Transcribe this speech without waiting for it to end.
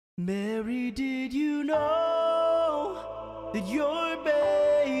Mary, did you know that your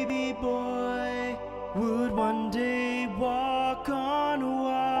baby boy would one day walk on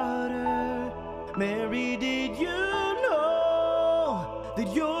water? Mary, did you know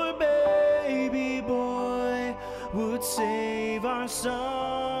that your baby boy would save our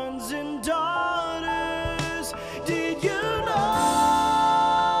sons and daughters? Did you know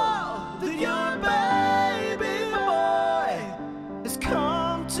that your baby boy has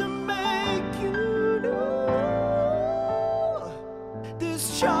come to make you new?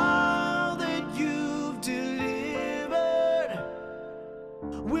 This child that you've delivered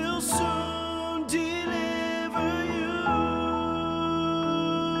will soon deliver you.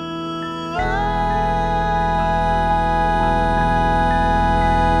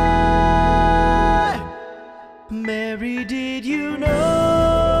 Mary, did you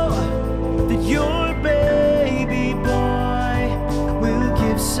know that your baby boy will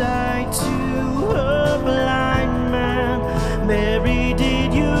give sight to a blind man? Mary,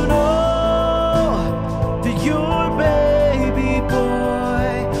 did you know that your baby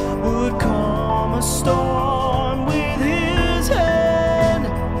boy would calm a storm with his hand?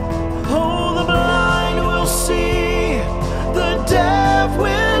 Oh, the blind will see, the deaf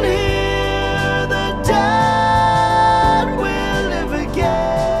will hear, the dead will live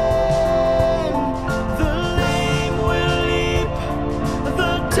again, the lame will leap,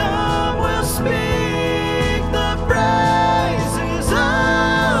 the dumb will speak the praises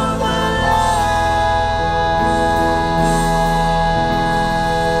of the Lamb.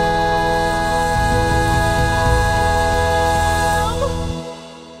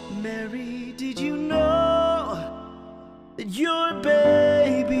 Mary, did you know that your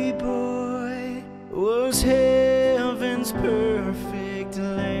baby boy was heaven's perfect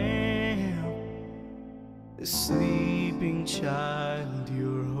lamb? The sleeping child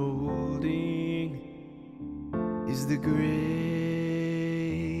you're holding is the great